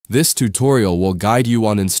This tutorial will guide you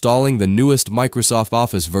on installing the newest Microsoft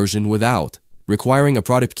Office version without requiring a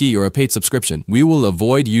product key or a paid subscription. We will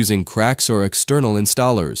avoid using cracks or external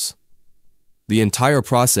installers. The entire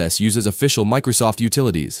process uses official Microsoft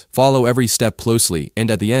utilities. Follow every step closely,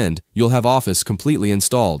 and at the end, you'll have Office completely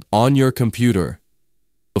installed on your computer.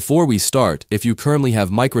 Before we start, if you currently have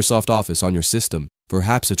Microsoft Office on your system,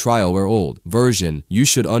 perhaps a trial or old version, you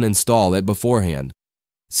should uninstall it beforehand.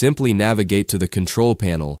 Simply navigate to the Control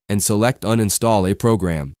panel and select Uninstall a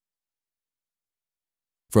program.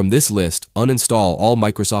 From this list, uninstall all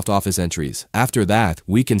Microsoft Office entries. After that,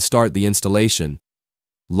 we can start the installation.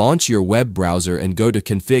 Launch your web browser and go to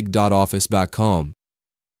config.office.com.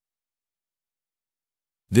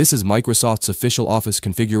 This is Microsoft's official Office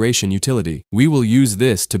configuration utility. We will use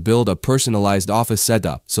this to build a personalized Office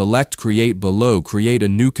setup. Select Create below, create a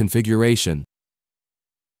new configuration.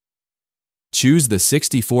 Choose the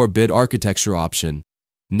 64-bit architecture option.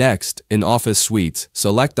 Next, in Office Suites,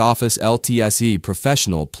 select Office LTSE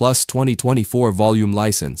Professional Plus 2024 Volume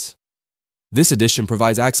License. This edition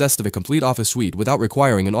provides access to the complete Office suite without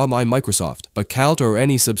requiring an online Microsoft account or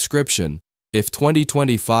any subscription. If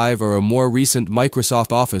 2025 or a more recent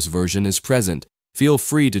Microsoft Office version is present, feel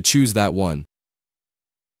free to choose that one.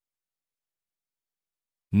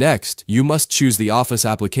 Next, you must choose the Office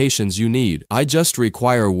applications you need. I just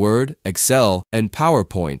require Word, Excel, and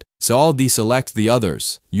PowerPoint, so I'll deselect the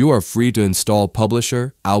others. You are free to install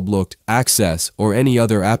Publisher, Outlook, Access, or any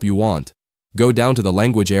other app you want. Go down to the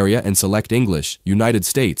language area and select English, United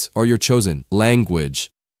States, or your chosen language.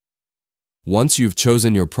 Once you've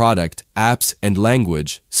chosen your product, apps, and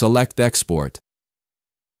language, select Export.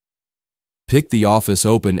 Pick the Office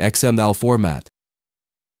Open XML format.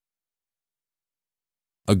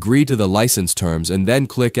 Agree to the license terms and then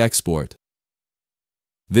click Export.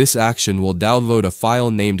 This action will download a file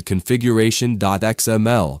named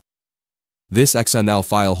configuration.xml. This XML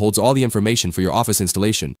file holds all the information for your Office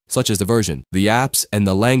installation, such as the version, the apps, and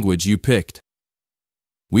the language you picked.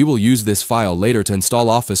 We will use this file later to install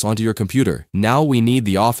Office onto your computer. Now we need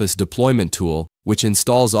the Office Deployment tool, which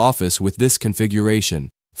installs Office with this configuration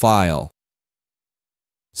file.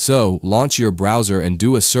 So, launch your browser and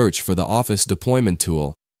do a search for the Office Deployment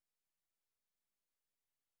tool.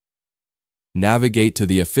 Navigate to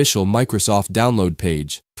the official Microsoft download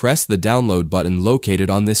page. Press the download button located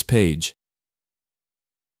on this page.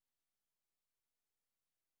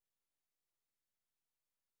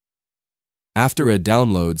 After it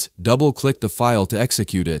downloads, double-click the file to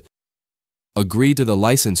execute it. Agree to the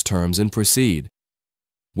license terms and proceed.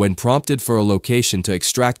 When prompted for a location to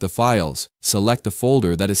extract the files, select a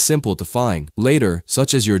folder that is simple to find later,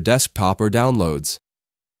 such as your desktop or downloads.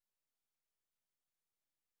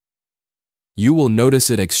 You will notice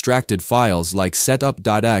it extracted files like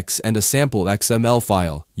setup.x and a sample XML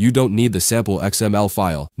file. You don't need the sample XML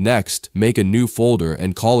file. Next, make a new folder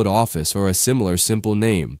and call it Office or a similar simple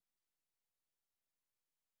name.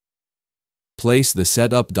 Place the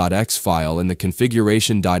setup.x file and the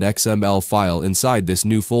configuration.xml file inside this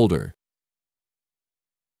new folder.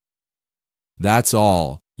 That's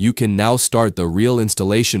all. You can now start the real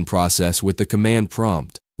installation process with the command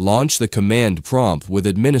prompt. Launch the command prompt with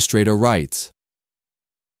administrator rights.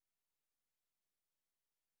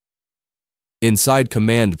 Inside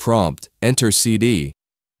command prompt, enter CD.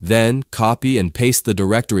 Then, copy and paste the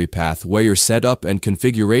directory path where your setup and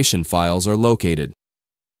configuration files are located.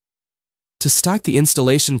 To start the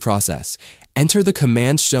installation process, enter the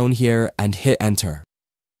command shown here and hit enter.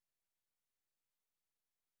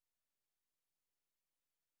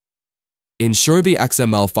 Ensure the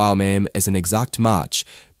XML file name is an exact match,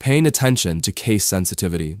 paying attention to case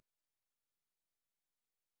sensitivity.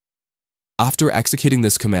 After executing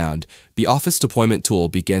this command, the Office Deployment tool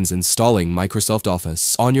begins installing Microsoft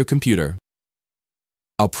Office on your computer.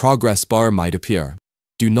 A progress bar might appear.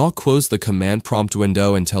 Do not close the command prompt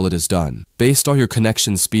window until it is done. Based on your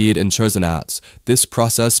connection speed and chosen apps, this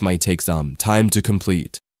process might take some time to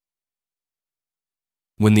complete.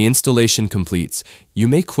 When the installation completes, you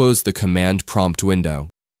may close the command prompt window.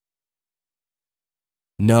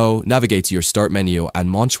 Now, navigate to your Start menu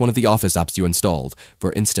and launch one of the Office apps you installed,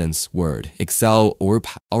 for instance, Word, Excel, or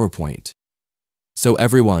PowerPoint. So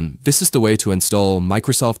everyone, this is the way to install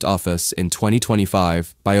Microsoft Office in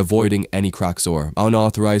 2025 by avoiding any cracks or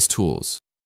unauthorized tools.